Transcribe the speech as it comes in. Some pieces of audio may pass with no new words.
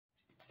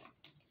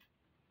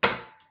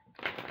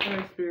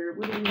Alright, Spirit,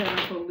 what do we have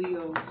for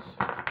Leos?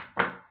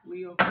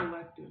 Leo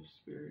Collective,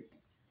 Spirit.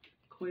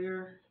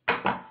 Clear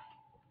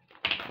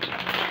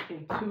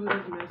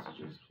intuitive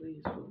messages,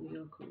 please, for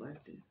Leo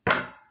Collective.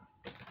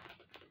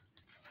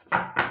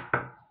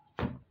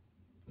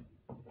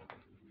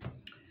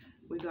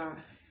 We got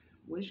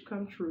Wish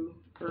Come True,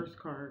 first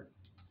card.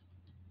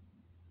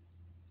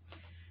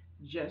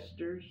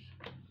 Gestures.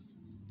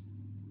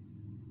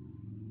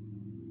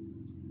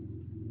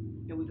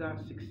 And we got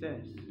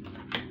Success.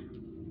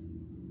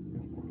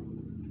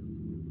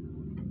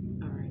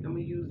 Alright, I'm going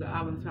to use the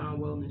Allentown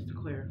Wellness to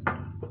clarify.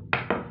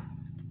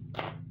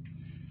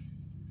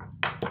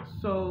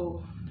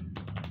 So,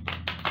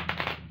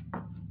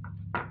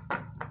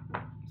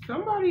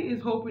 somebody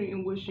is hoping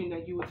and wishing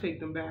that you would take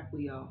them back,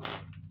 Leo.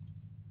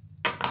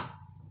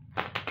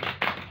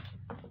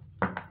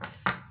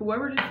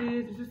 Whoever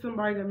this is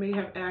somebody that may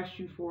have asked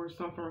you for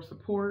some form of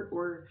support,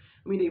 or,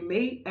 I mean, they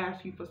may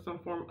ask you for some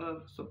form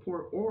of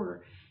support,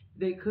 or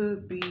they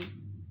could be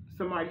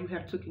somebody you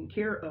have taken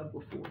care of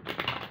before.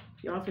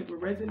 Y'all think will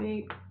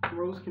resonate,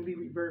 roles can be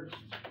reversed.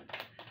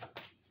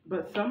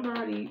 But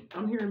somebody,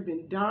 I'm hearing,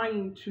 been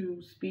dying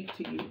to speak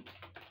to you.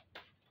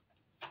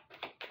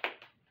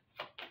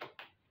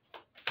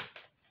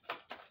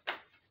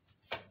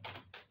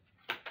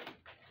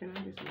 Can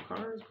I get some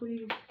cards,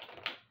 please?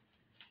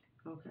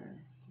 Okay.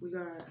 We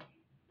got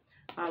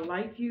I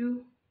Like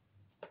You.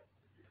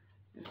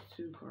 That's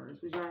 2 cards.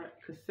 We got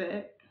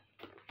Cassette.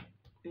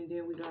 And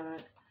then we got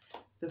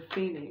the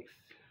Phoenix.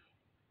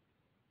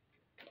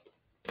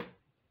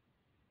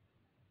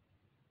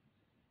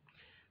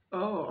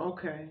 Oh,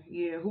 okay.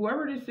 Yeah.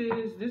 Whoever this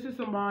is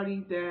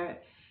somebody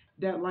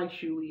that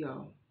likes you,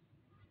 Leo.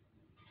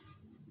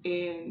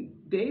 And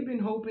they've been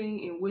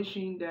hoping and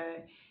wishing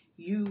that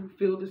you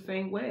feel the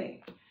same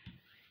way.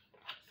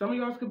 Some of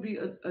y'all could be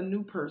a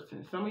new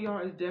person. Some of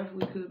y'all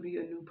definitely could be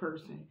a new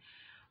person.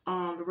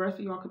 The rest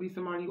of y'all could be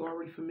somebody you're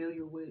already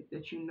familiar with,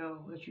 that you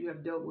know, that you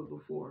have dealt with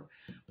before.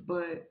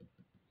 But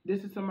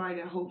this is somebody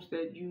that hopes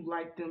that you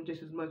like them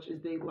just as much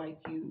as they like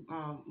you,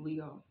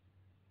 Leo.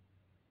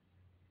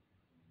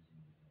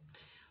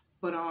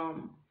 But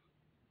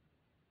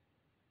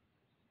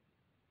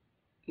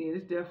yeah,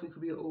 this definitely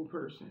could be an old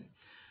person.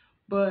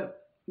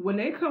 But when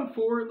they come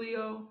forward,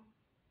 Leo,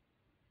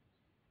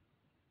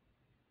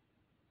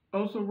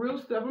 on some real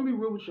stuff, I'm gonna be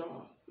real with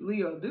y'all.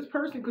 Leo, this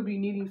person could be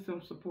needing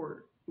some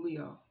support,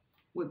 Leo,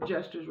 with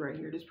gestures right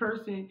here. This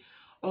person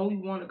only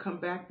want to come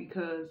back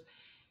because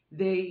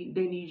they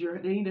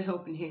need a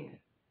helping hand.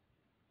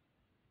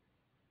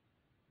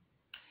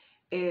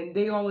 And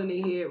they all in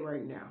their head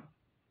right now.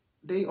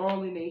 They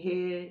all in their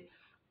head.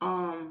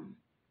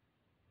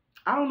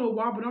 I don't know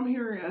why, but I'm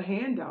hearing a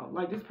handout.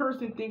 Like, this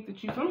person thinks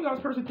that some of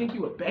y'all's person think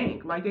you a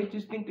bank. Like, they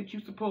just think that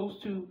you're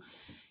supposed to,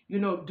 you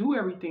know, do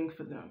everything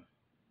for them.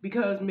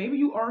 Because maybe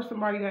you are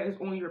somebody that is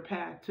on your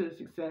path to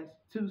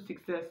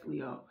success,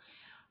 Leo.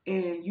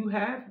 And you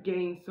have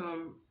gained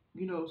some,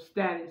 you know,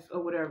 status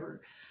or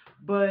whatever.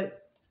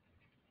 But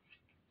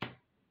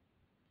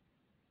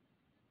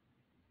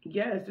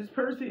yes, this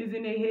person is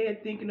in their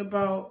head thinking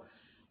about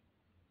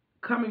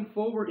coming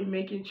forward and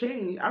making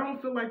change. I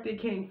don't feel like they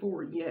came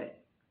forward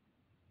yet.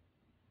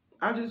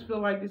 I just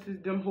feel like this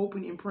is them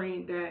hoping and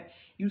praying that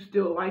you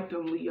still like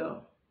them,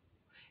 Leo.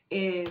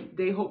 And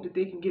they hope that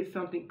they can get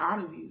something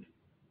out of you.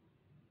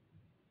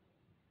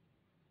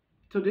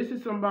 So this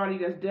is somebody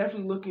that's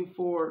definitely looking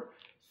for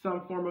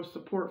some form of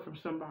support from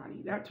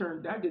somebody. That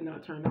did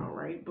not turn out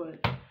right,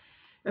 but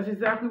that's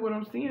exactly what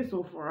I'm seeing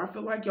so far. I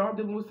feel like y'all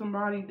dealing with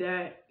somebody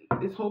that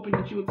is hoping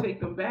that you will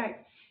take them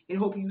back and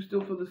hoping you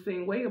still feel the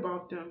same way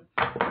about them,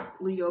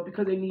 Leo,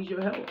 because they need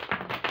your help.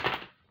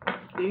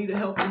 They need a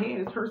helping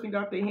hand. This person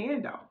got their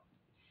hand out.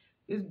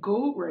 It's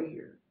gold right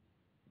here.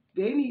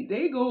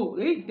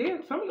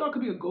 Some of y'all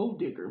could be a gold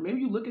digger.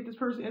 Maybe you look at this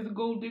person as a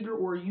gold digger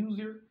or a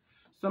user.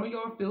 Some of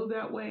y'all feel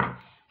that way.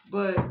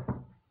 But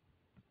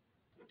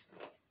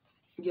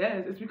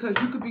yes, it's because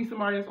you could be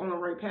somebody that's on the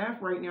right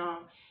path right now.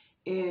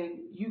 And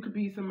you could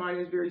be somebody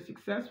that's very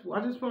successful.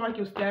 I just feel like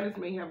your status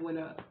may have went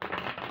up.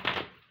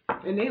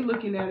 And they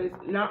looking at it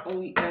not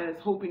only as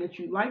hoping that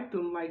you like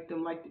them, they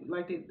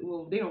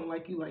don't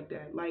like you like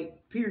that.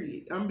 Like,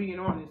 period. I'm being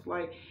honest.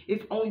 Like,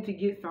 it's only to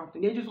get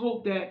something. They just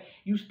hope that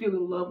you still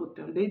in love with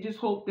them. They just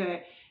hope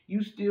that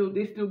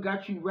they still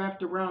got you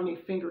wrapped around their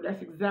finger.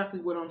 That's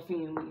exactly what I'm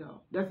seeing,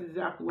 Leo. That's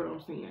exactly what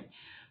I'm seeing.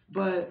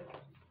 But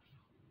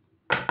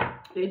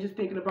they're just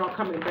thinking about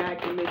coming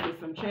back and making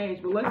some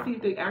change. But let's see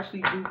if they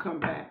actually do come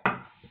back.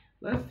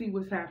 Let's see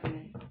what's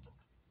happening.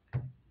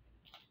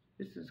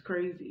 This is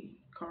crazy.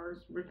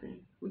 Cards ripping.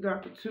 We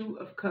got the 2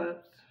 of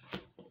Cups.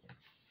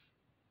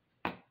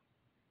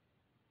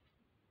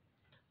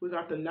 We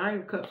got the 9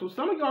 of Cups. So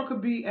some of y'all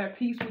could be at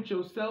peace with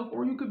yourself,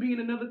 or you could be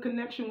in another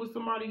connection with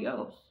somebody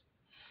else.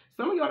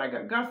 Some of y'all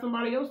that got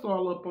somebody else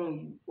all up on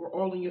you, or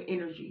all in your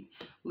energy,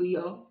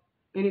 Leo.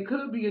 And it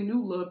could be a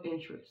new love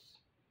interest.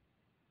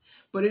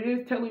 But it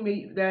is telling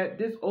me that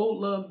this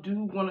old love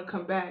do want to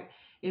come back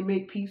and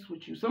make peace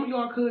with you. Some of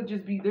y'all could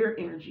just be their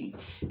energy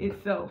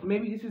itself.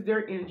 Maybe this is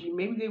their energy.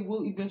 Maybe they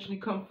will eventually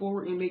come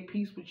forward and make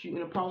peace with you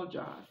and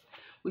apologize.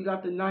 We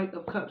got the Knight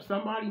of Cups.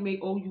 Somebody may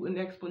owe you an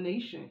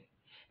explanation.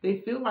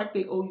 They feel like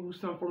they owe you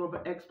some form of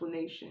an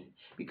explanation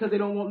because they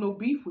don't want no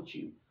beef with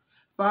you.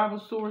 Five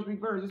of Swords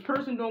reversed. This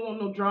person don't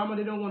want no drama.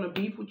 They don't want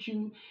to beef with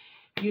you,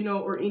 you know,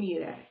 or any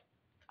of that.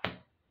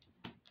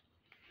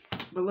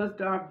 But let's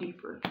dive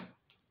deeper.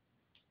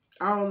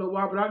 I don't know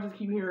why, but I just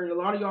keep hearing a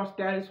lot of y'all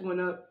status went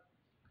up,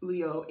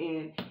 Leo,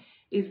 and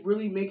it's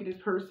really making this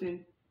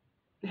person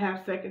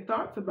have second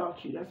thoughts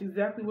about you. That's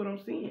exactly what I'm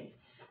seeing.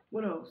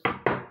 What else?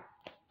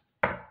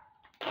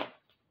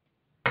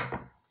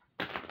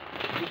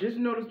 You just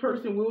know this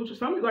person will,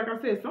 like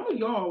I said, some of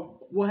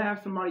y'all will have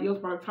somebody else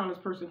by the time this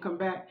person come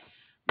back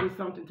with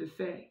something to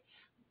say.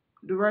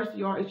 The rest of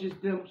y'all is just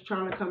them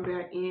trying to come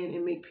back in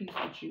and make peace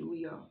with you,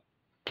 Leo.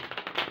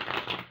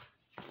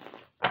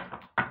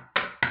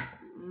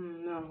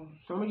 No.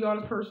 Some of y'all,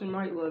 this person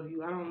might love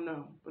you. I don't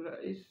know. But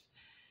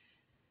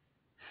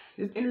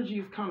this energy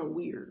is kind of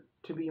weird,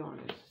 to be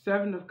honest.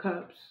 Seven of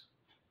Cups.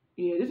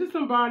 Yeah, this is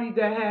somebody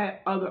that had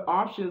other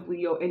options,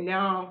 Leo. And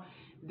now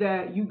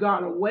that you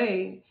got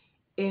away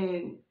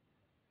and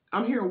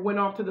I'm here went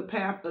off to the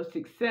path of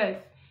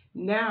success,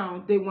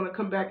 now they want to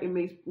come back and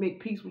make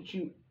peace with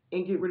you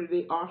and get rid of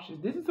their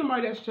options. This is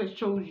somebody that just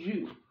chose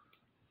you.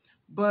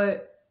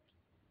 But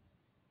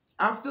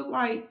I feel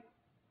like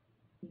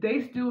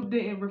they still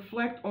didn't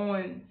reflect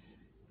on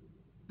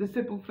the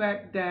simple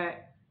fact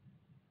that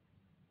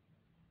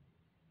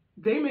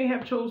they may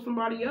have chose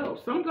somebody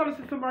else. Some got to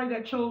see somebody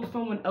that chose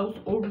someone else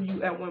over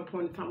you at one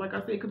point in time. Like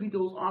I said, it could be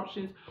those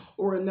options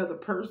or another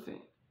person.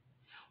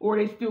 Or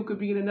they still could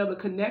be in another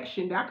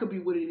connection. That could be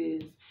what it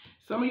is.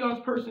 Some of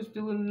y'all's person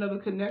still in another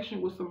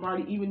connection with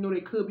somebody, even though they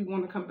could be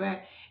wanting to come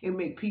back and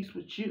make peace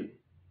with you.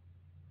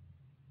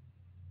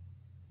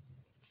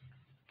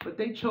 But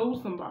they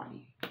chose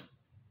somebody.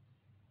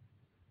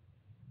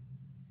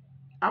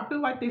 I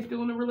feel like they're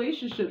still in a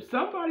relationship.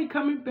 Somebody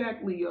coming back,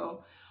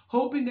 Leo,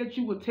 hoping that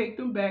you will take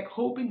them back,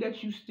 hoping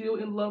that you're still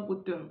in love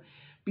with them.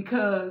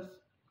 Because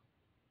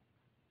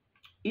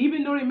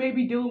even though they may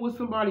be dealing with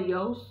somebody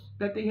else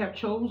that they have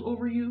chose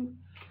over you,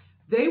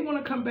 they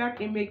want to come back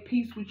and make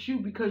peace with you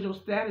because your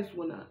status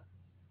went up.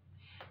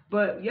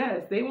 But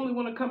yes, they only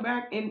want to come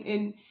back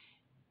and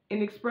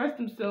express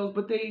themselves,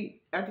 but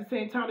they, at the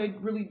same time, they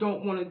really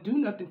don't want to do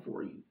nothing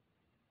for you.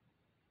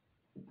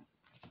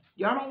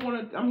 Y'all don't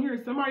want to, I'm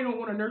hearing somebody don't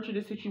want to nurture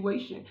the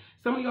situation.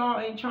 Some of y'all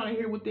ain't trying to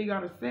hear what they got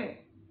to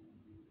say.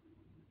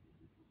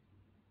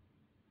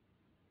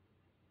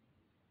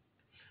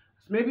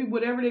 So maybe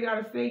whatever they got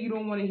to say, you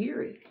don't want to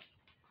hear it.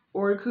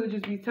 Or it could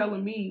just be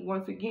telling me,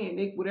 once again,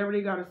 whatever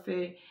they got to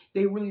say,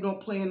 they really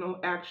don't plan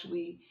on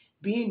actually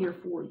being there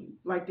for you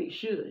like they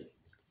should.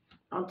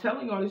 I'm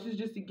telling y'all, this is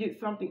just to get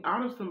something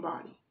out of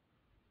somebody.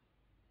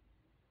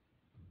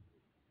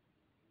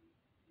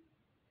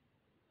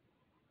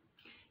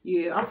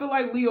 Yeah, I feel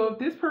like, Leo, if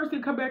this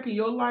person come back in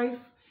your life,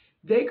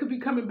 they could be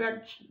coming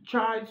back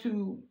trying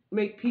to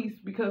make peace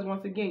because,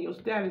 once again, your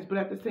status. But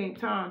at the same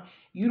time,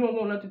 you don't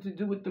want nothing to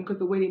do with them because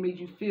the way they made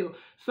you feel.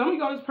 Some of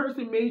y'all, this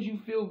person made you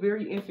feel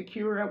very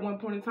insecure at one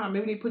point in time.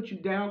 Maybe they put you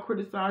down,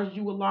 criticized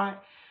you a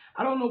lot.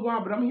 I don't know why,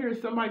 but I'm hearing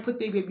somebody put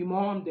their baby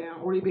mom down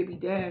or their baby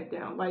dad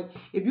down. Like,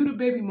 if you the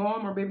baby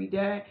mom or baby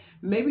dad,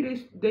 maybe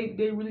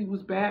they really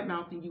was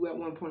bad-mouthing you at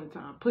one point in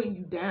time, putting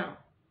you down,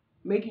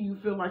 making you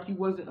feel like you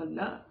wasn't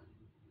enough.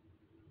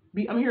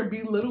 I'm here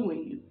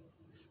belittling you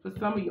for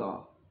some of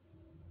y'all.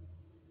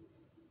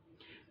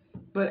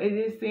 But it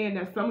is saying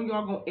that some of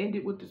y'all going to end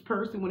it with this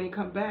person when they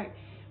come back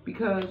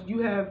because you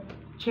have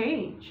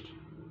changed.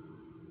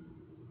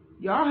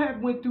 Y'all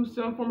have went through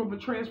some form of a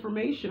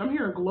transformation. I'm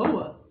hearing glow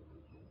up.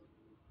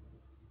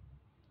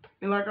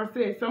 And like I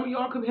said, some of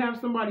y'all could have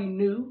somebody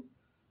new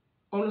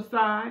on the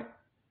side.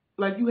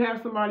 Like you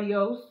have somebody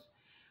else.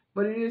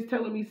 But it is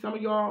telling me some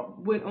of y'all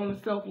went on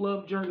a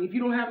self-love journey. If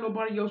you don't have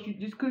nobody else,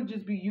 this could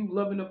just be you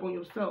loving up on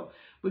yourself.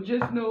 But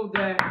just know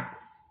that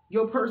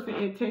your person's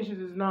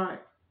intentions is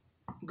not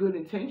good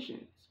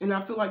intentions. And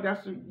I feel like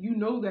that's the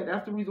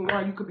reason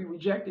why you could be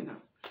rejecting them.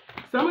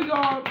 Some of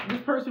y'all,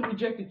 this person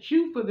rejected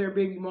you for their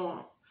baby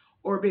mom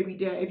or baby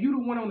dad. If you're the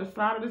one on the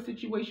side of the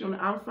situation, on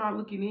the outside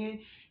looking in,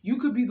 you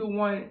could be the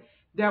one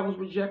that was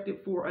rejected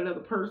for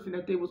another person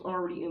that they was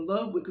already in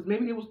love with. Because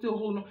maybe they were still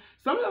holding on.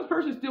 Some of those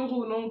persons still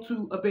holding on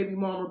to a baby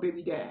mom or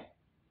baby dad.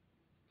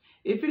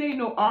 If it ain't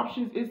no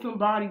options, it's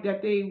somebody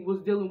that they was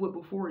dealing with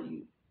before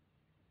you.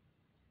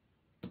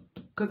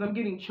 Because I'm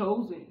getting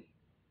chosen.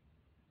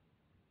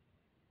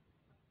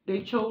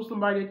 They chose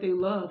somebody that they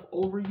love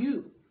over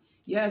you.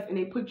 Yes, and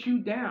they put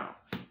you down.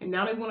 And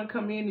now they want to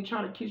come in and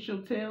try to kiss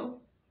your tail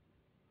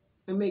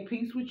and make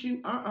peace with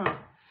you.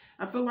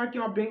 I feel like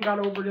y'all been got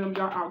over them.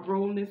 Y'all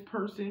outgrown this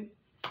person.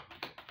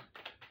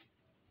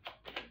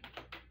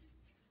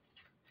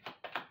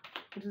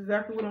 That's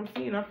exactly what I'm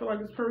seeing. I feel like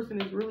this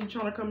person is really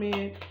trying to come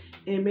in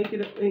and make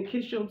it and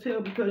kiss your tail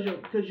because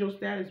your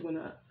status went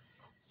up.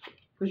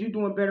 Because you're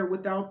doing better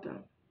without them.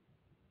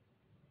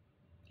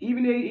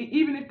 Even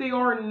if they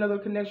are in another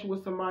connection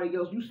with somebody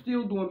else, you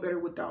still doing better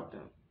without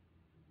them.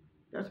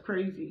 That's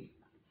crazy.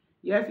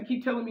 Yes, it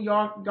keep telling me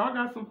y'all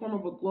got some form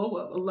of a glow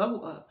up, a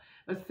level up,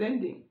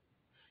 ascending,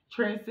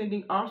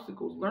 transcending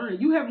obstacles,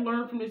 learning. You have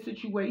learned from this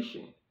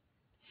situation.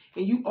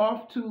 And you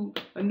off to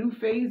a new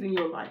phase in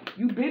your life.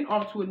 You've been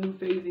off to a new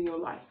phase in your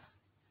life.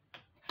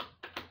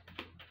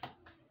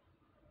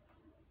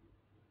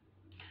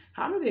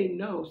 How do they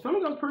know? Some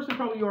of those person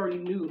probably already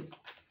knew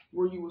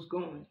where you was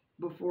going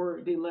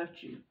before they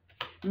left you.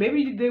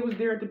 Maybe they was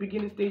there at the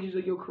beginning stages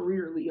of your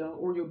career, Leo,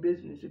 or your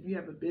business, if you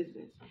have a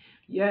business.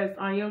 Yes,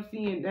 I am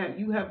seeing that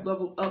you have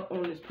leveled up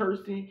on this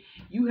person.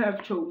 You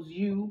have chose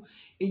you.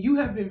 And you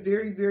have been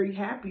very, very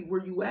happy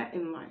where you at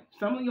in life.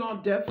 Some of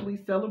y'all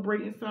definitely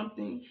celebrating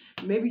something.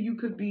 Maybe you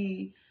could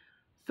be,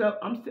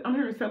 I'm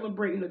hearing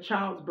celebrating a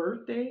child's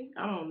birthday.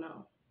 I don't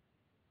know.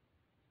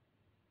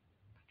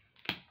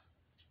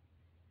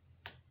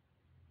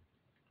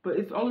 But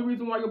it's the only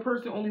reason why your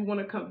person only want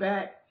to come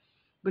back.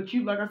 But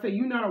you, like I said,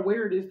 you're not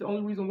aware of this. The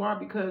only reason why,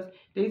 because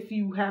they see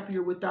you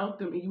happier without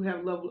them and you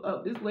have leveled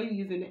up. This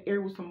lady is in the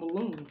air with some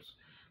balloons.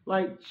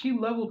 Like, she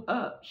leveled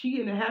up. She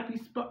in a happy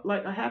spot,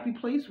 like a happy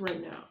place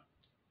right now.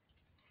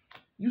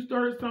 You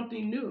started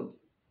something new.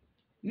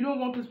 You don't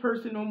want this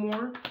person no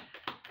more.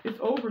 It's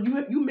over.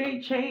 You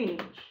made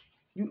change.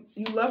 You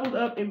leveled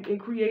up and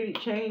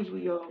created change,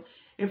 Leo,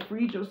 and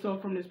freed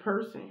yourself from this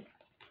person.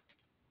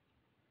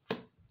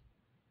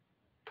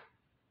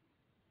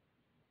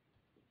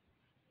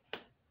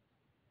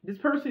 This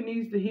person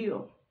needs to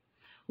heal.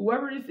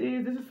 Whoever this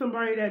is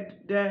somebody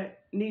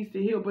that needs to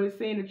heal, but it's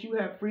saying that you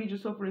have freed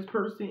yourself from this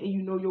person and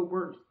you know your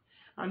worth.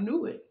 I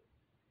knew it.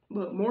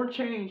 Look, more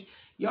change.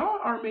 Y'all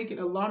are making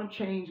a lot of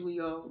change,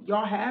 Leo.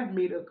 Y'all have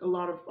made a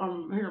lot of,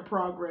 I'm hearing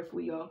progress,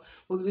 Leo.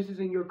 Whether this is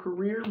in your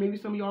career, maybe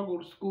some of y'all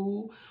go to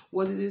school,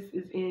 whether this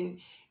is in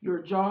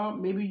your job,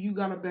 maybe you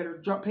got a better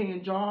job,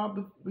 paying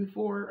job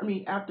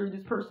after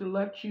this person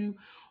left you,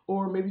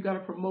 or maybe you got a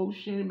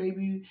promotion,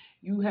 maybe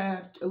you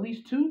have at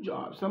least 2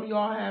 jobs. Some of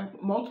y'all have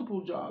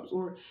multiple jobs,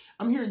 or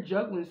I'm hearing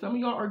juggling. Some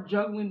of y'all are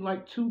juggling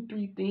like 2,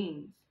 3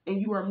 things,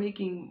 and you are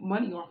making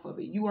money off of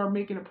it. You are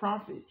making a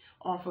profit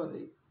off of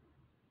it.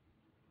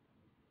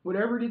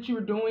 Whatever that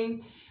you're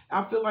doing,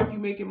 I feel like you're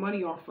making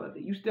money off of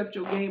it. You stepped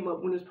your game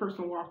up when this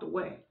person walked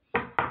away.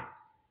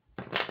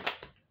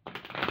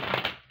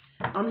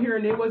 I'm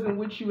hearing they wasn't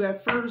with you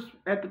at first,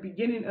 at the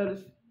beginning of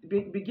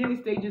the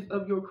beginning stages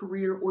of your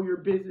career or your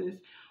business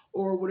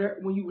or whatever,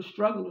 when you were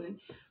struggling.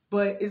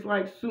 But it's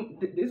like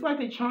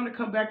they're trying to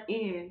come back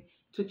in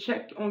to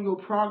check on your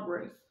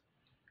progress.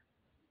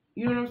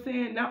 You know what I'm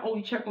saying? Not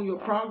only check on your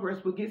progress,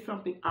 but get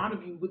something out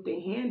of you with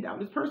their hand out.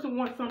 This person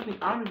wants something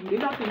out of you. They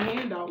got their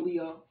hand out,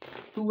 Leo.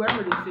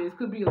 Whoever this is.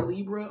 Could be a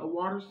Libra, a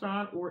water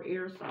sign, or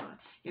air sign.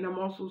 And I'm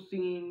also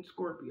seeing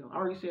Scorpio. I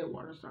already said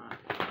water sign.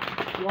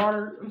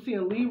 Water, I'm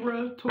seeing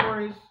Libra,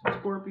 Taurus,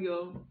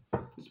 Scorpio.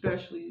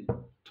 Especially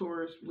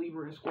Taurus,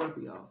 Libra, and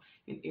Scorpio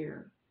in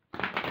air.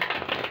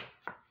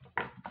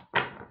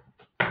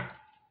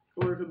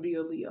 Or it could be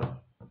a Leo.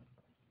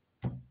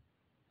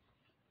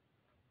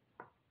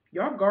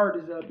 Y'all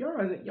guard is up.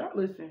 Y'all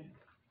listen.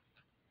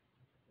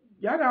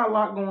 Y'all got a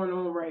lot going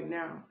on right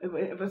now.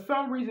 If for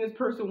some reason this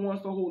person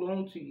wants to hold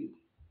on to you,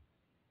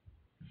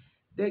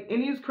 and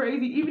it's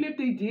crazy. Even if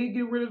they did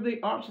get rid of their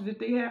options, if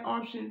they had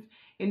options,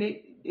 and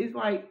it's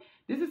like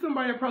this is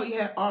somebody that probably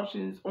had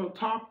options on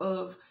top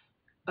of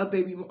a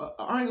baby.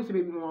 I ain't gonna say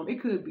baby mom.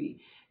 It could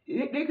be.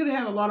 They could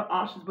have a lot of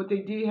options, but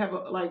they did have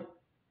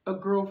a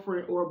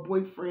girlfriend or a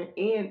boyfriend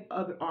and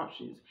other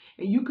options.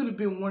 And you could have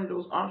been one of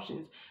those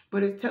options.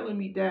 But it's telling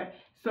me that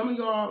some of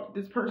y'all,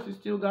 this person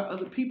still got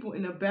other people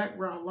in the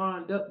background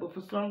lined up, but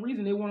for some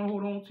reason they want to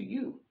hold on to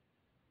you.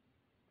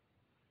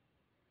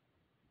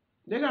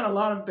 They got a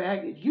lot of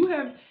baggage. You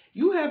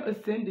have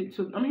ascended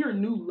to, I'm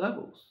hearing new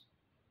levels.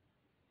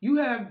 You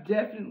have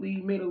definitely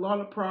made a lot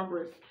of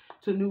progress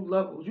to new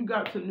levels. You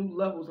got to new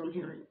levels, I'm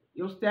hearing.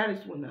 Your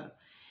status went up.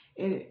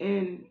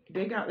 And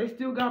they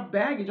still got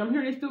baggage. I'm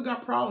hearing they still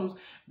got problems.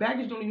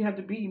 Baggage don't even have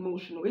to be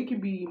emotional. It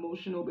can be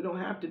emotional, but don't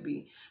have to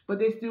be. But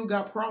they still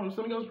got problems.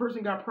 Some of those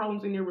person got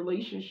problems in their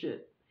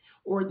relationship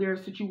or their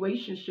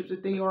situationships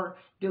that they are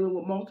dealing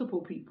with multiple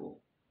people.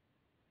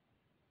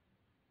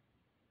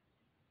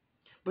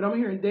 But I'm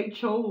hearing they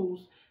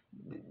chose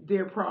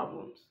their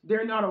problems.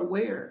 They're not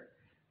aware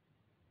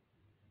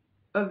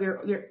of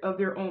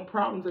their own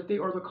problems, that they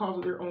are the cause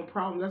of their own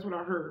problems. That's what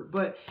I heard.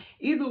 But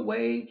either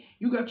way,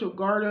 you got your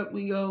guard up,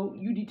 Leo.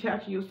 You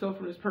detaching yourself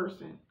from this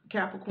person.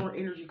 Capricorn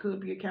energy,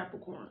 could be a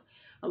Capricorn.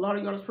 A lot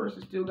of y'all, this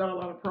person still got a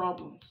lot of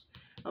problems,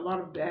 a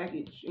lot of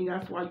baggage, and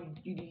that's why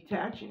you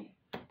detaching.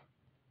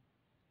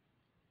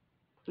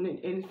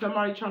 And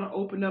somebody trying to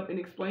open up and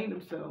explain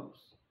themselves.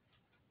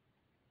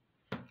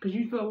 Because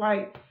you feel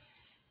like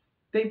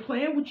they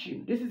playing with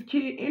you. This is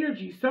kid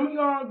energy. Some of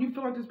y'all, you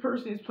feel like this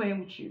person is playing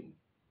with you.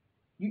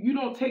 You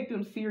don't take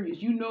them serious.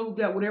 You know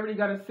that whatever they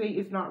got to say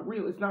is not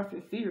real. It's not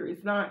sincere.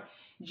 It's not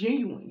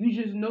genuine. You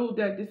just know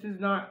that this is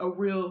not a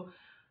real,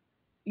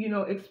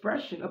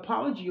 expression,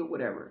 apology or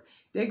whatever.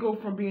 They go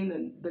from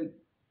being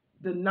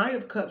the Knight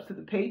of Cups to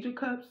the Page of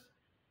Cups,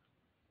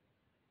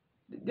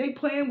 they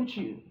playing with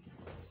you.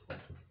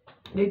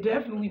 They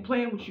definitely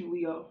playing with you,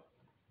 Leo.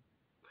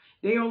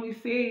 They only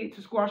say it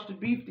to squash the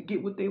beef to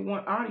get what they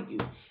want out of you.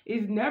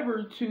 It's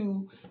never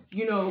to,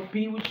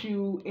 be with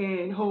you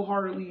and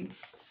wholeheartedly,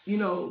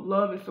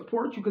 love and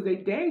support you, because they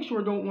dang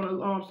sure don't want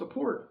to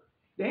support.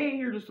 They ain't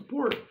here to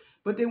support,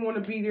 but they want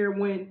to be there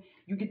when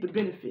you get the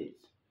benefits.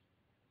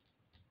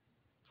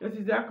 That's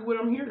exactly what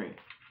I'm hearing.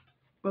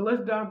 But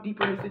let's dive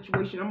deeper in the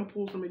situation. I'm going to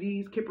pull some of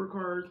these Kipper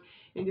cards,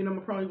 and then I'm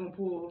going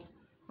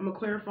to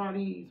clarify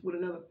these with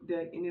another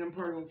deck, and then I'm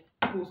probably going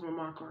to pull some of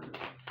my cards.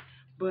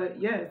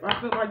 But yes,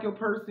 I feel like your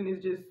person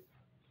is just,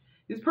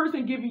 this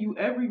person giving you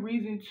every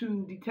reason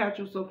to detach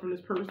yourself from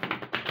this person.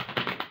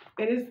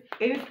 And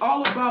it's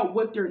all about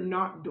what they're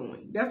not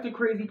doing. That's the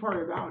crazy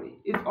part about it.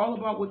 It's all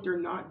about what they're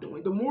not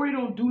doing. The more you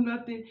don't do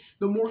nothing,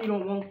 the more you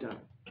don't want them.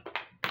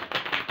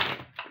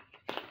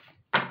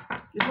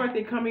 It's like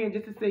they come in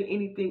just to say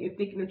anything and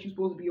thinking that you're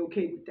supposed to be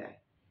okay with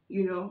that,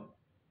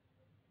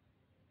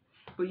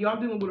 But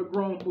y'all dealing with a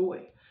grown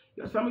boy.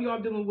 Some of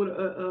y'all dealing with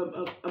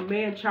a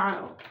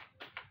man-child.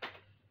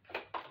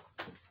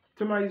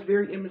 Somebody's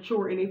very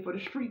immature and they for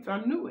the streets. I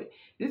knew it.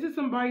 This is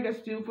somebody that's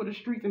still for the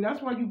streets, and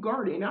that's why you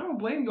guard it. And I don't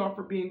blame y'all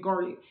for being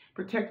guarded,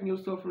 protecting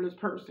yourself from this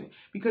person,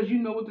 because you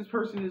know what this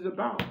person is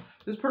about.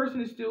 This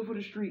person is still for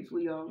the streets,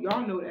 Leo.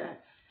 Y'all know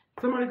that.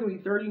 Somebody could be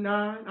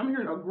 39. I'm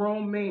hearing a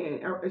grown man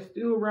is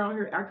still around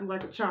here acting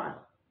like a child.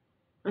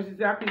 That's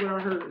exactly what I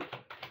heard.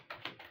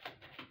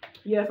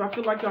 Yes, I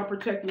feel like y'all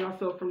protecting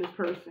yourself from this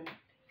person.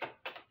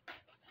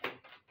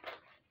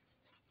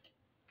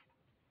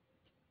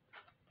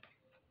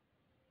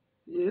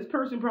 Yeah, this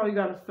person probably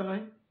got a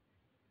son.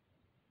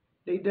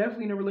 They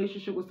definitely in a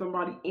relationship with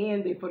somebody,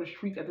 and they for the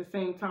streets at the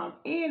same time,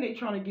 and they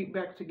trying to get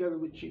back together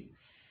with you.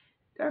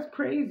 That's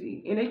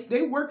crazy. And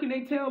they working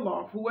their tail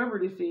off, whoever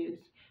this is.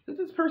 Does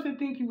this person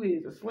think you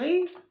is a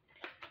slave?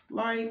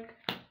 Like,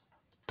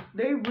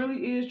 they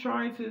really is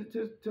trying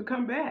to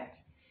come back.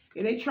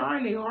 And they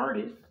trying their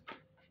hardest.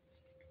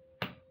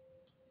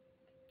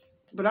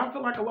 But I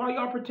feel like a lot of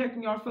y'all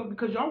protecting yourself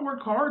because y'all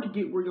work hard to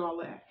get where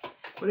y'all at.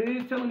 But it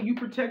is telling you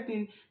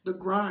protecting the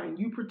grind.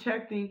 You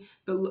protecting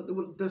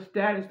the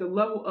status, the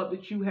level up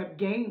that you have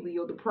gained,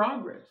 Leo, the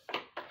progress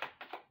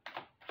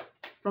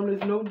from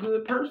this no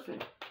good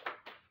person.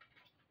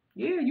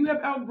 Yeah, you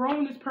have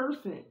outgrown this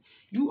person.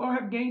 You all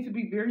have gained to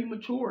be very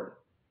mature.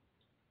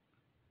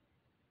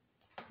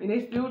 And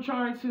they still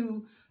trying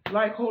to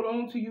hold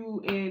on to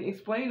you and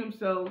explain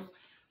themselves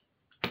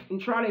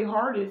and try their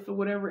hardest or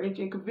whatever and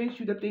convince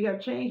you that they have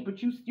changed.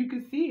 But you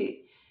can see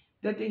it,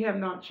 that they have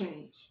not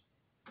changed.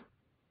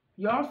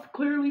 Y'all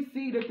clearly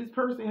see that this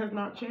person has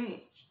not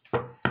changed.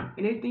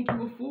 And they think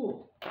you a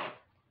fool.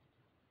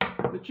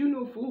 But you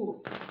no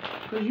fool.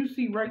 Because you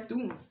see right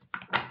through them.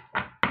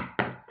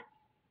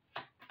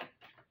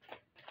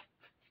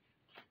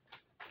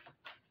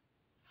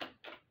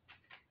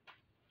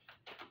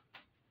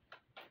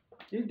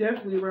 You're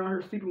definitely around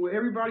here sleeping with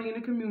everybody in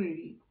the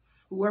community.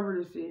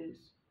 Whoever this is.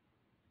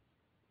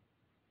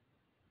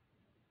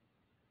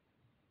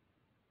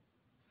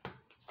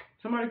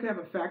 Somebody could have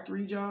a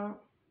factory job.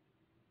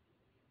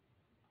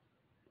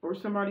 Or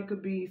somebody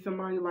could be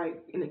somebody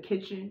like in the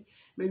kitchen.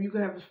 Maybe you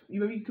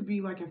could be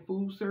like in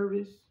food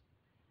service.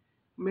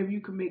 Maybe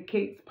you could make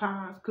cakes,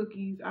 pies,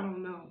 cookies. I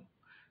don't know.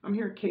 I'm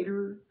hearing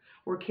caterer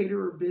or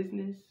caterer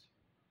business.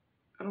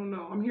 I don't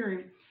know. I'm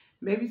hearing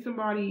maybe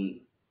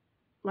somebody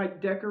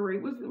like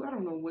decorate. I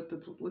don't know what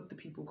the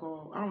people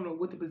call. I don't know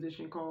what the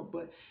position called,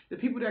 but the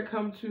people that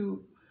come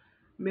to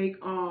make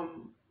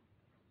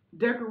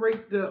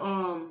decorate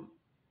the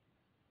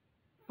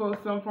for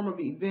some form of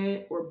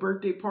event or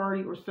birthday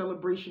party or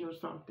celebration or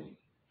something.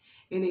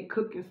 And they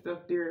cook and stuff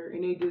there,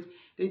 and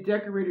they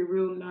decorate it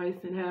real nice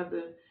and have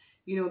the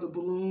the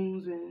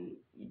balloons, and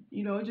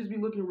it just be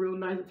looking real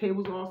nice. The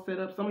tables all set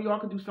up. Some of y'all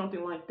could do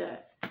something like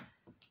that.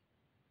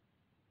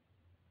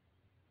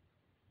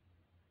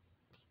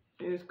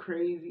 It's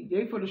crazy.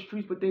 They for the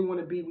streets, but they want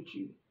to be with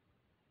you.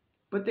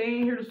 But they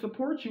ain't here to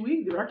support you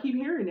either. I keep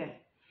hearing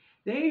that.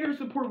 They ain't here to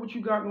support what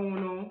you got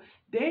going on.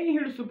 They ain't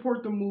here to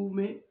support the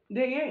movement.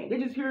 They ain't. They're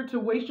just here to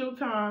waste your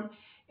time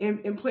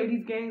and play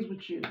these games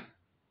with you.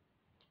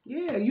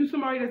 Yeah, you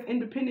somebody that's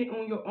independent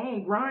on your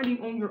own,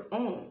 grinding on your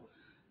own.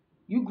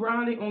 You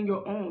grinding on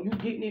your own. You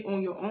getting it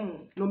on your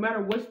own. No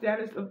matter what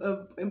status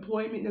of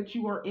employment that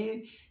you are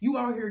in, you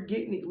out here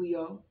getting it,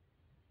 Leo.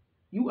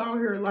 You out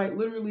here like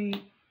literally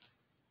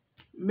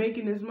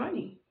making this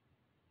money.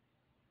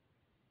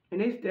 And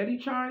they steady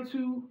trying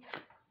to,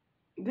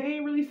 they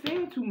ain't really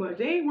saying too much.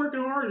 They ain't working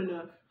hard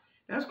enough.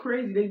 That's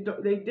crazy.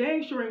 They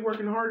dang sure ain't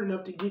working hard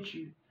enough to get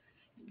you.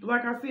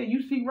 Like I said,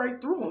 you see right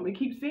through them. They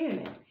keep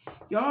saying that.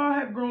 Y'all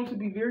have grown to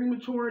be very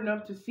mature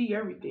enough to see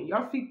everything.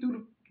 Y'all see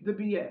through the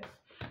BS.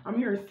 I'm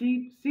hearing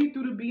see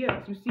through the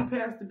BS. You see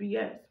past the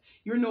BS.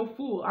 You're no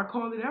fool. I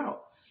called it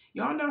out.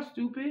 Y'all not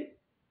stupid.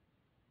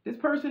 This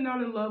person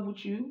not in love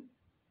with you.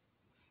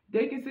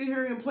 They can sit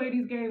here and play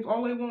these games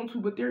all they want to,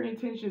 but their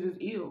intentions is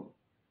ill.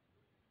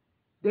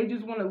 They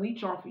just want to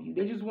leech off of you.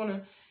 They just want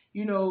to,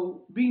 you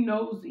know, be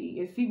nosy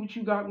and see what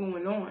you got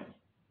going on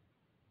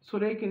so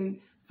they can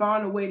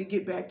find a way to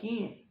get back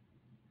in.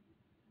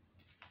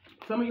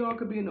 Some of y'all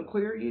could be an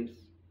Aquarius.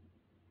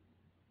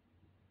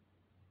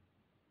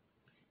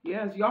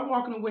 Yes, y'all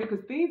walking away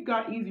because things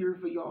got easier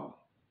for y'all.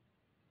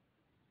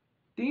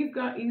 Things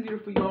got easier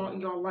for y'all in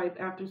y'all life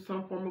after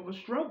some form of a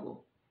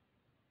struggle.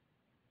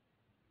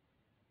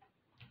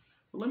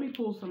 But let me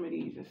pull some of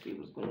these and see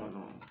what's going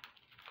on.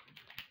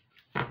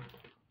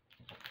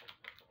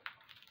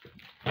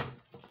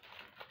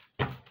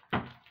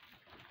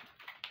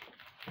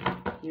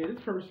 Yeah,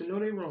 this person, no,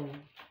 they wrong.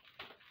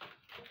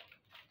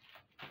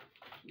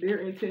 Their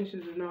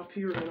intentions is not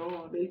pure at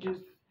all. They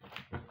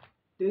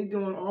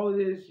doing all of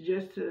this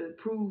just to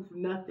prove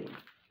nothing.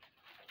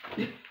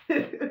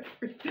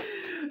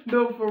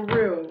 No, for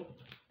real.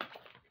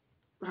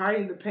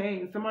 Hiding the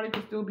pain. Somebody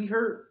could still be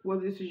hurt,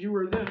 whether this is you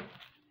or them.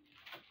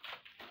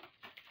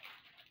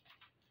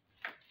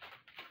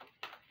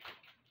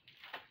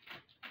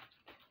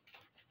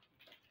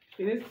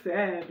 And it's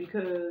sad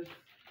because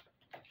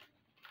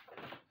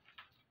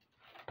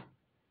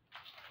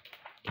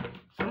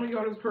some of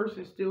y'all, this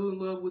person still in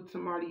love with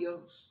somebody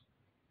else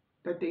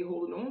that they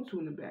holding on to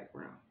in the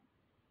background.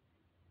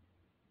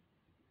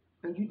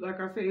 And you, like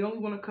I said, they only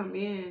want to come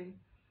in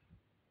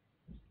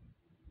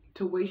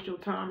to waste your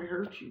time and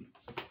hurt you.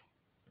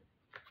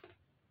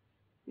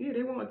 Yeah,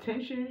 they want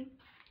attention.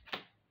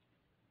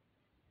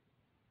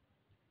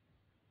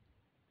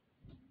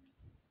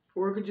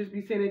 Or it could just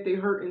be saying that they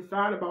hurt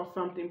inside about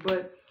something.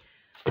 But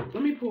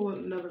let me pull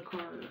another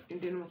card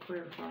and then I'll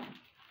clarify.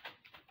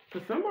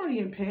 For somebody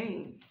in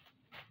pain.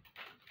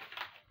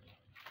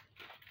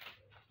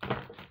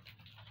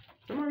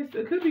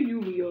 It could be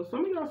you, Leo.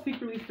 Some of y'all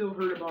secretly still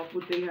hurt about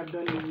what they have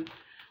done to you.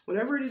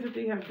 Whatever it is that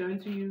they have done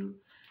to you,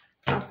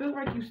 I feel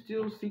like you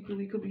still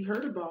secretly could be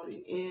hurt about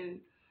it. And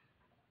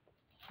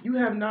you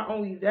have not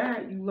only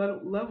that, you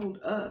leveled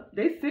up.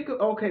 They sick of,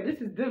 okay, this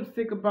is them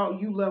sick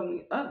about you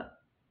leveling up.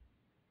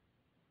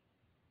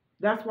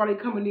 That's why they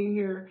coming in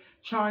here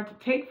trying to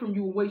take from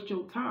you and waste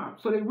your time.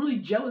 So they really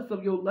jealous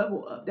of your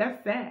level up.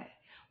 That's sad.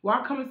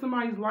 Why come in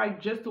somebody's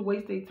life just to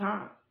waste their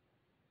time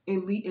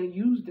and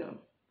use them?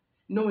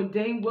 Knowing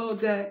dang well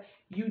that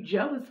you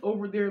jealous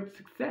over their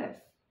success.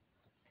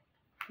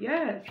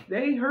 Yes,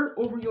 they hurt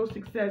over your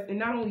success. And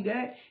not only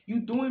that,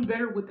 you doing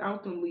better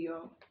without them,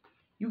 Leo.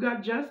 You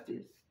got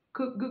justice.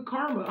 Good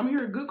karma. I'm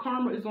hearing good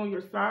karma is on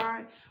your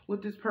side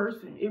with this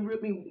person. It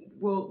really,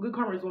 well, good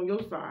karma is on your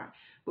side.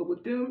 But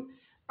with them,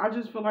 I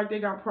just feel like they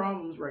got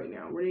problems right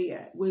now. Where they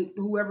at? With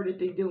whoever that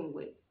they dealing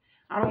with.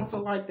 I don't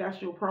feel like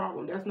that's your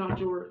problem. That's not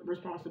your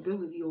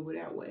responsibility over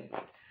that way.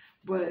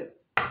 But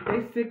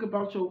they sick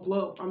about your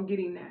glow. I'm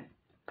getting that.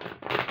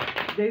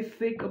 They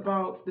sick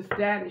about the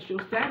status. Your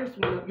status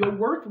went up. Your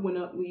worth went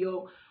up,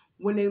 Leo,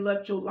 when they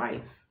left your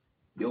life.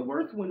 Your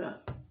worth went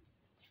up.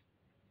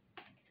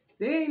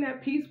 They ain't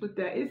at peace with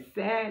that. It's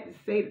sad to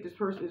say that this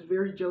person is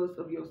very jealous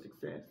of your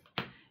success.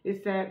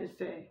 It's sad to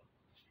say.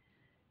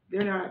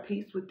 They're not at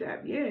peace with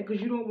that. Yeah,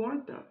 because you don't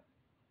want them.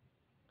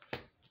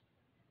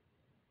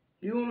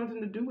 You don't want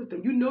nothing to do with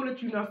them. You know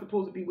that you're not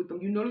supposed to be with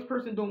them. You know this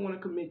person don't want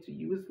to commit to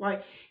you. It's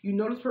like, you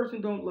know this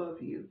person don't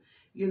love you.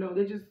 You know,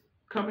 they're just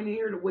coming in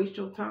here to waste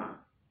your time.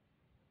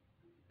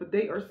 But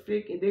they are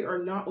sick and they are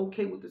not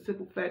okay with the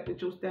simple fact that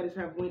your status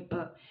have went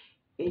up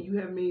and you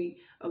have made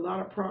a lot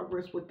of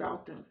progress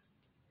without them.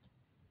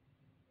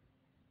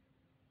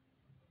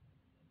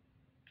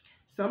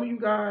 Some of you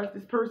guys,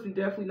 this person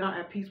definitely not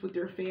at peace with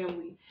their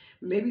family.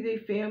 Maybe their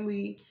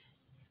family,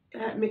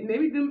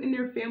 maybe them and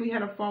their family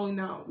had a falling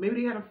out.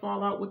 Maybe they had a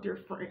fallout with their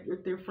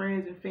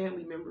friends and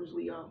family members,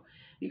 Leo.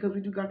 Because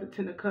we do got the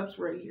Ten of Cups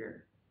right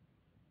here.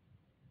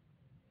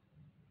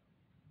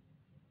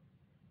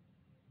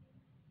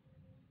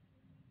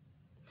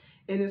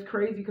 And it's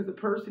crazy because the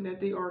person that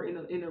they are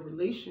in a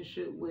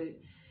relationship with,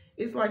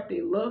 it's like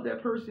they love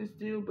that person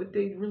still, but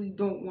they really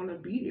don't want to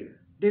be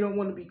there. They don't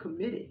want to be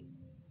committed.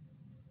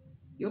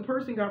 Your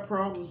person got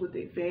problems with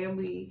their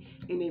family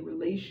and their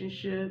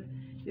relationship.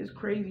 It's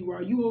crazy.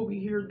 While you over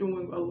here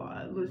doing a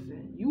lot.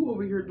 Listen, you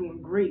over here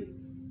doing great.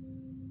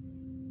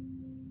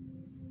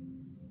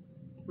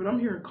 But I'm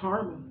hearing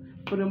karma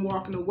for them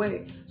walking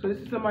away. So this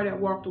is somebody that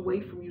walked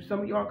away from you.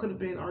 Some of y'all could have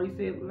been, I already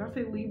said, when I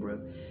say Libra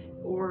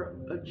or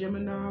a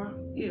Gemini.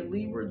 Yeah,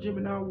 Libra,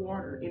 Gemini,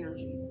 water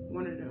energy.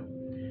 One of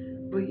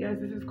them. But yes,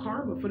 this is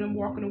karma for them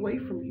walking away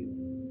from you.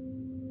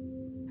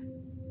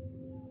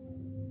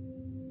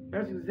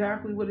 That's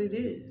exactly what it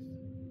is.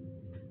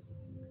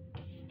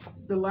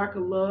 The lack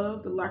of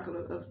love, the lack of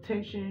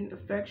attention,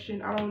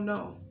 affection, I don't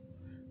know.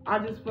 I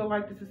just feel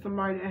like this is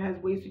somebody that has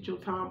wasted your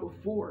time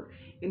before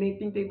and they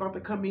think they about to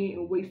come in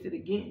and waste it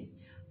again.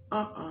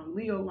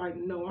 Leo, like,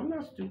 no, I'm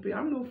not stupid.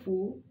 I'm no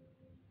fool.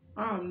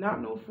 I'm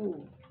not no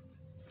fool.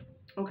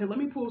 Okay, let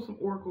me pull some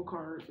oracle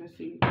cards and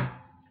see.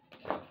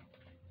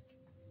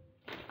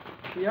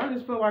 Yeah, I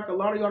just feel like a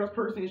lot of y'all, this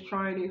person is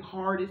trying their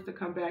hardest to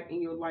come back in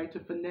your life to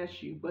finesse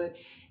you, but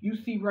you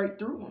see right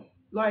through them.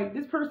 Like,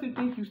 this person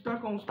thinks you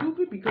stuck on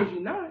stupid because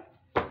you're not.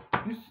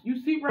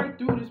 You see right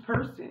through this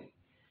person.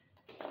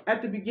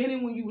 At the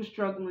beginning when you were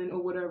struggling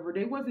or whatever,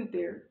 they wasn't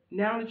there.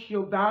 Now that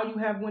your value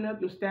have went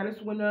up, your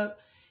status went up,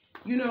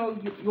 you know,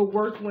 your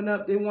worth went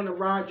up, they want to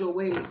ride your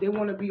wave. They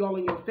want to be all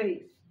in your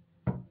face.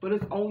 But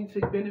it's only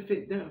to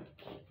benefit them.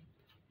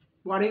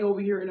 While they over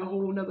here in a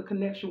whole nother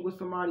connection with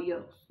somebody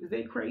else. Is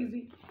they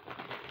crazy?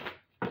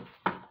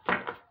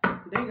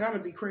 They gotta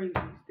be crazy.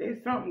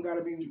 There's something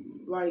gotta be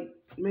like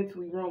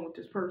mentally wrong with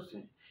this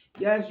person.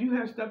 Yes, you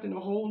have stepped in a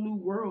whole new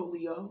world,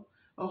 Leo.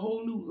 A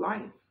whole new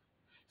life.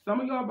 Some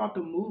of y'all about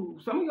to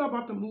move. Some of y'all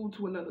about to move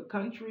to another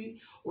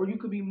country, or you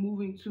could be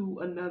moving to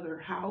another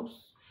house,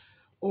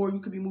 or you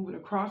could be moving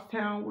across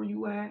town where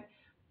you at.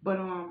 But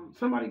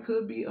somebody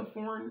could be a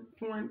foreign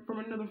from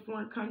another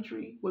foreign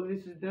country, whether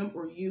this is them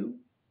or you.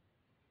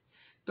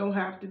 Don't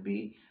have to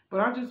be.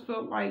 But I just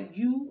felt like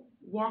you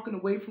walking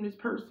away from this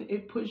person,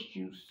 it pushed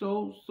you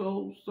so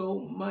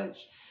much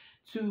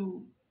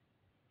to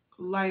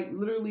like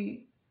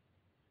literally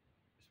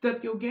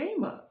step your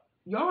game up.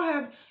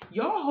 Y'all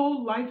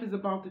whole life is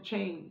about to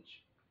change.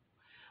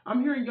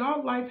 I'm hearing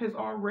y'all life has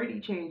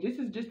already changed. This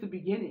is just the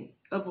beginning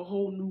of a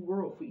whole new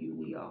world for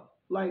you, Leo.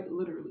 Like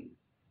literally.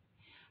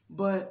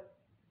 But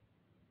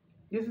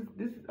this is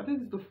I think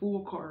this is the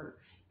Fool card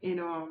in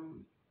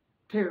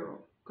tarot,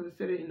 because it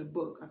said it in the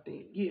book, I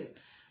think. Yeah.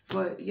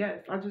 But yes,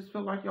 I just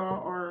feel like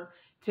y'all are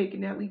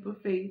taking that leap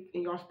of faith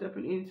and y'all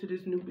stepping into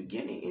this new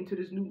beginning, into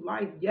this new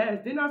life.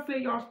 Yes. Didn't I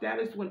say y'all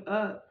status went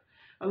up?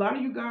 A lot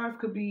of you guys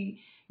could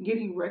be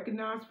getting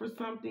recognized for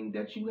something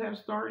that you have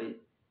started.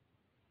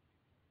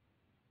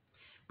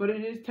 But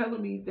it is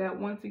telling me that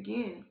once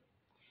again,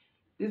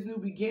 this new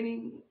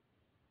beginning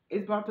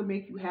is about to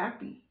make you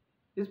happy.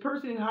 This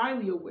person is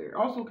highly aware.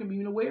 Also can be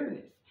an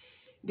awareness.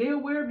 They're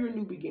aware of your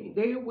new beginning.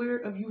 They're aware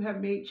of you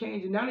have made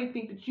change. And now they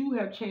think that you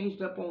have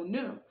changed up on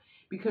them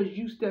because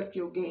you stepped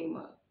your game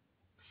up.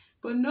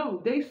 But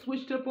no, they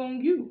switched up on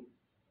you.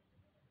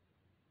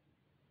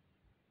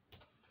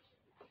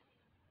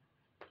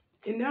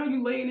 And now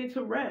you're laying it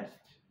to rest.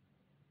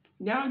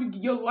 Now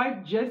your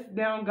life just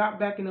now got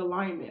back in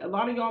alignment. A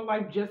lot of y'all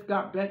life just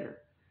got better.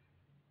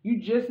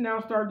 You just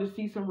now started to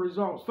see some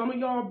results. Some of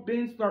y'all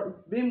been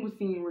with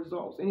seeing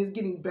results, and it's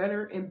getting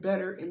better and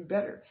better and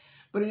better.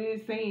 But it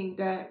is saying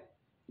that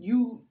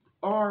you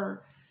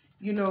are,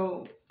 you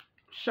know,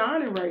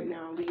 shining right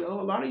now,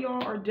 Leo. A lot of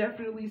y'all are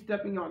definitely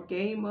stepping your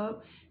game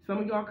up. Some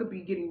of y'all could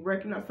be getting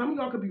recognized. Some of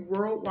y'all could be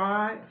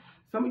worldwide.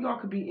 Some of y'all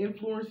could be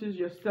influencers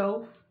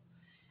yourself,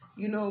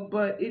 you know.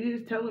 But it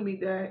is telling me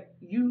that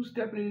you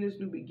stepping in this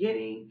new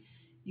beginning,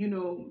 you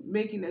know,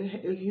 making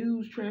a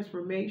huge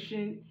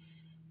transformation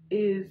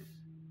is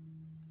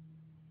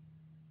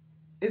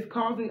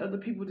causing other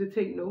people to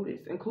take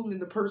notice, including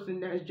the person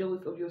that is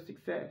jealous of your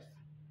success.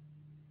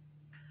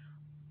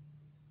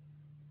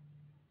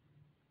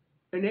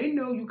 And they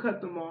know you cut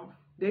them off.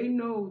 They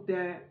know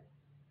that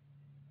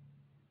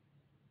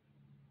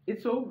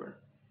it's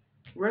over.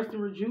 Rest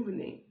and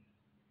rejuvenate.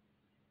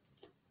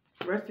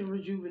 Rest and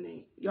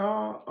rejuvenate.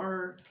 Y'all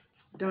are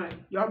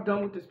done. Y'all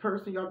done with this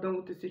person. Y'all done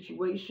with the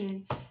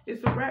situation.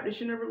 It's a wrap. They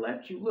should never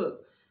left you.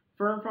 Look,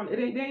 firm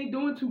foundation. They ain't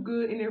doing too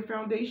good in their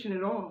foundation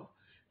at all.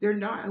 They're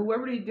not.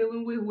 Whoever they're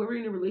dealing with, whoever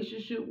they're in a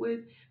relationship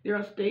with, they're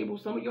unstable.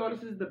 Some of y'all,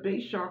 this is the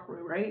base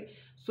chakra, right?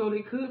 So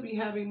they could be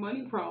having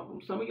money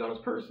problems. Some of y'all,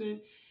 this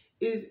person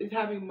is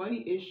having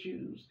money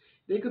issues.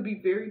 They could be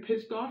very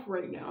pissed off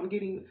right now. I'm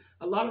getting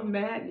a lot of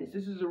madness.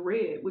 This is a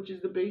red, which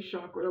is the base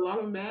chakra. A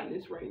lot of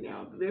madness right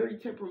now. Very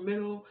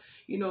temperamental.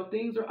 You know,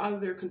 things are out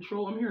of their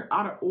control. I'm hearing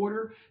out of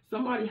order.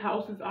 Somebody's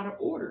house is out of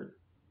order.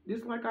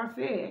 Just like I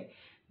said,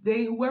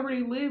 whoever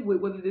they live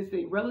with, whether it's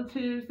their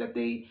relatives that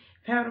they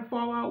had a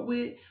fallout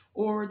with,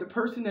 or the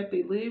person that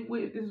they live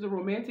with, if this is a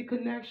romantic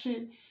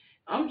connection,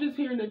 I'm just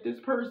hearing that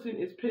this person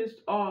is pissed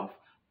off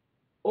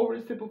over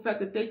the simple fact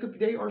that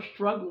they are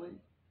struggling.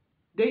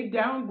 They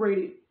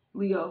downgraded,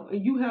 Leo,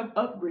 and you have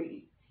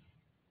upgraded.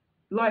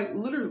 Like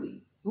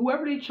literally,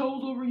 whoever they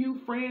chose over you,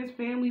 friends,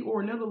 family,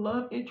 or another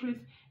love interest,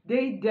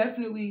 they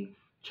definitely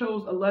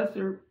chose a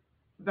lesser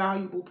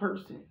valuable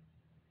person.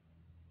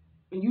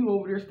 And you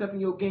over there stepping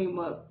your game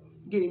up,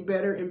 getting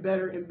better and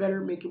better and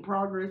better, making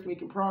progress.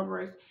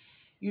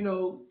 You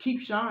know,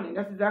 keep shining.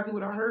 That's exactly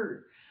what I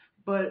heard.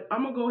 But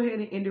I'm going to go ahead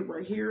and end it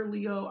right here,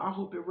 Leo. I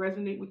hope it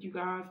resonates with you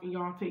guys, and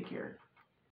y'all take care.